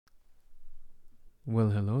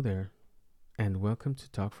Well, hello there, and welcome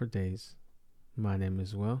to Talk for Days. My name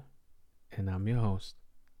is Will, and I'm your host.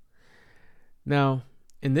 Now,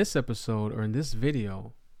 in this episode or in this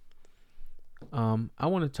video, I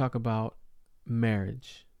want to talk about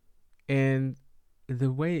marriage and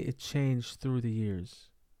the way it changed through the years.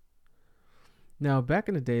 Now, back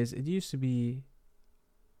in the days, it used to be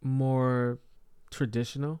more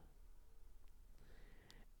traditional,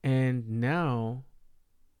 and now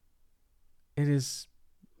it is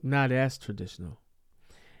not as traditional.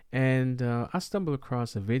 And I stumbled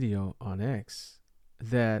across a video on X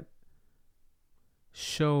that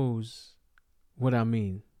shows what I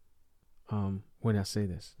mean when I say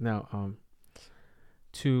this. Now,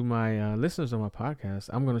 to my listeners on my podcast,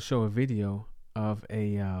 I'm going to show a video of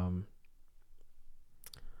a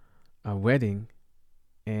wedding,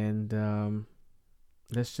 and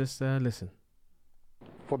let's just listen.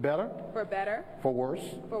 For better, For better, for worse,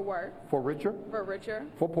 for worse, for richer, for richer,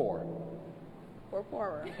 for poorer. for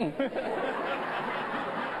poorer.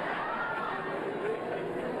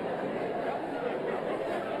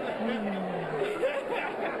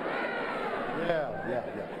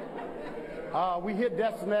 Yeah. We hit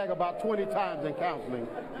that snag about 20 times in counseling.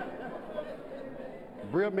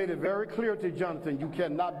 Bria made it very clear to Jonathan, you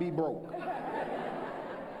cannot be broke.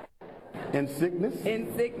 In sickness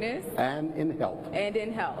In sickness and in health. and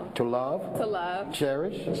in health. To love, To love,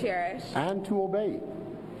 cherish, cherish. and to obey.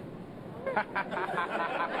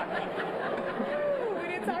 We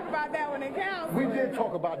didn't talk about that one in counseling. We did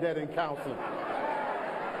talk about that in counseling.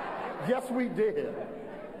 Yes, we did.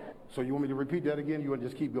 So you want me to repeat that again? You want to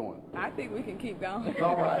just keep going? I think we can keep going.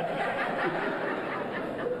 All right.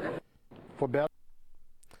 For better.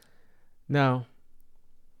 Now,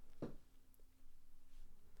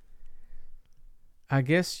 I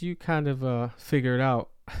guess you kind of figured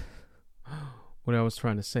out what I was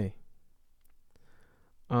trying to say.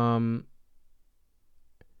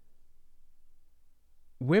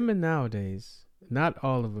 Women nowadays, not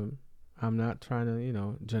all of them, I'm not trying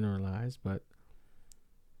to, generalize, but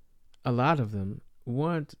a lot of them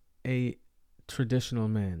want a traditional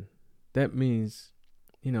man. That means,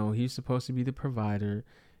 he's supposed to be the provider,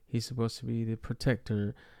 he's supposed to be the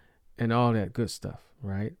protector, and all that good stuff,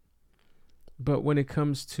 right? But when it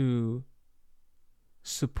comes to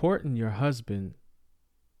supporting your husband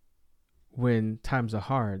when times are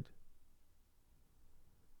hard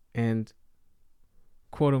and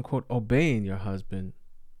quote unquote obeying your husband,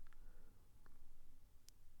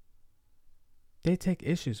 they take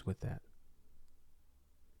issues with that.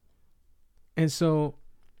 And so,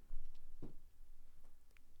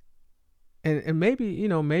 and maybe,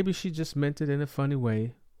 maybe she just meant it in a funny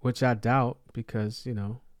way, which I doubt because,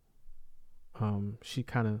 she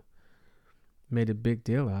kind of made a big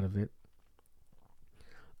deal out of it.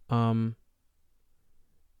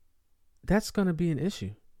 That's going to be an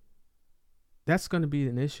issue. That's going to be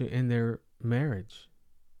an issue in their marriage,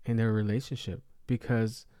 in their relationship,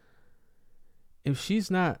 because if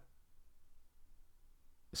she's not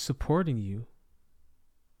supporting you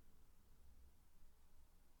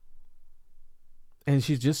and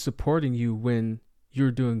she's just supporting you when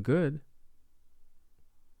you're doing good,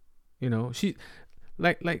 she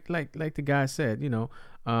like the guy said,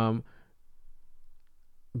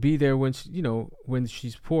 be there when she, when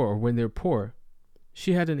she's poor or when they're poor.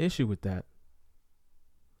 She had an issue with that.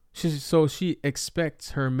 So she expects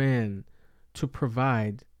her man to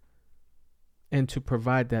provide and to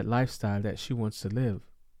provide that lifestyle that she wants to live.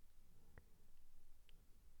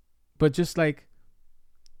 But just like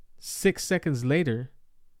 6 seconds later,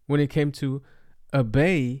 when it came to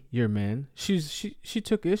obey your man, she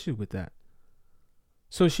took issue with that.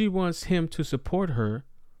 So she wants him to support her,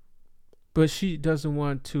 but she doesn't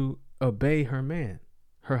want to obey her man,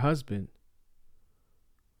 her husband.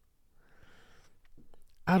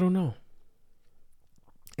 I don't know.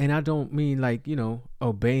 And I don't mean like,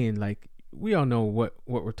 obeying, like we all know what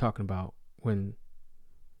we're talking about when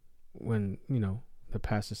the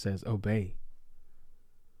pastor says obey.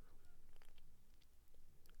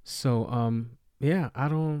 So yeah, I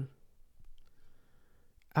don't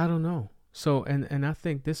know. So and I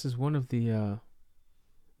think this is one of the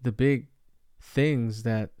big things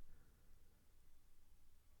that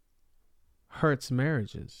hurts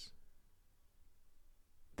marriages,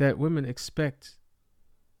 that women expect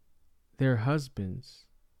their husbands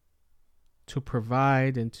to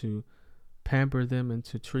provide and to pamper them and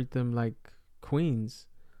to treat them like queens.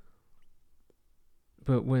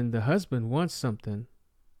 But when the husband wants something,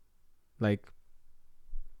 like,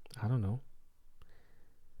 I don't know,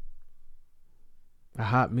 a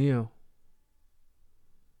hot meal,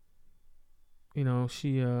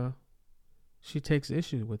 she She takes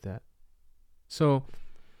issue with that. So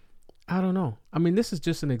I don't know. I mean, this is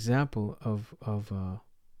just an example of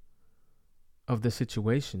the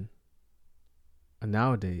situation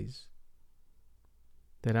nowadays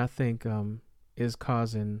that I think is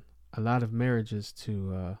causing a lot of marriages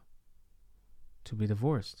to be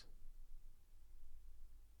divorced.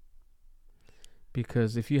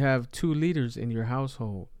 Because if you have two leaders in your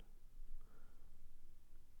household,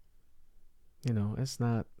 you know, it's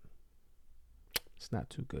not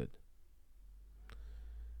too good.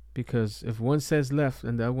 Because if one says left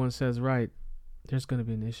and the other one says right, there's going to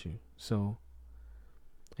be an issue. So,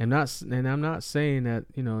 I'm not saying that,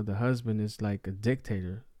 you know, the husband is like a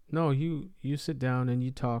dictator. No, you sit down and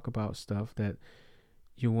you talk about stuff that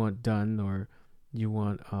you want done or you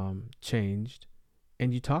want changed,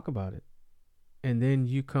 and you talk about it. And then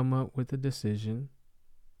you come up with a decision,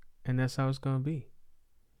 and that's how it's going to be.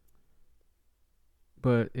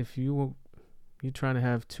 But if you're trying to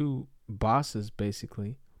have two bosses,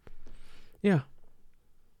 basically, yeah,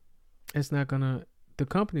 the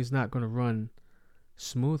company's not going to run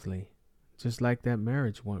smoothly, just like that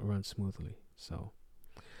marriage won't run smoothly. So,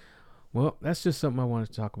 well, that's just something I wanted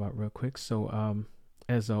to talk about real quick. So,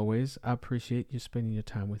 as always, I appreciate you spending your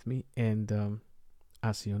time with me, and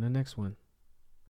I'll see you on the next one.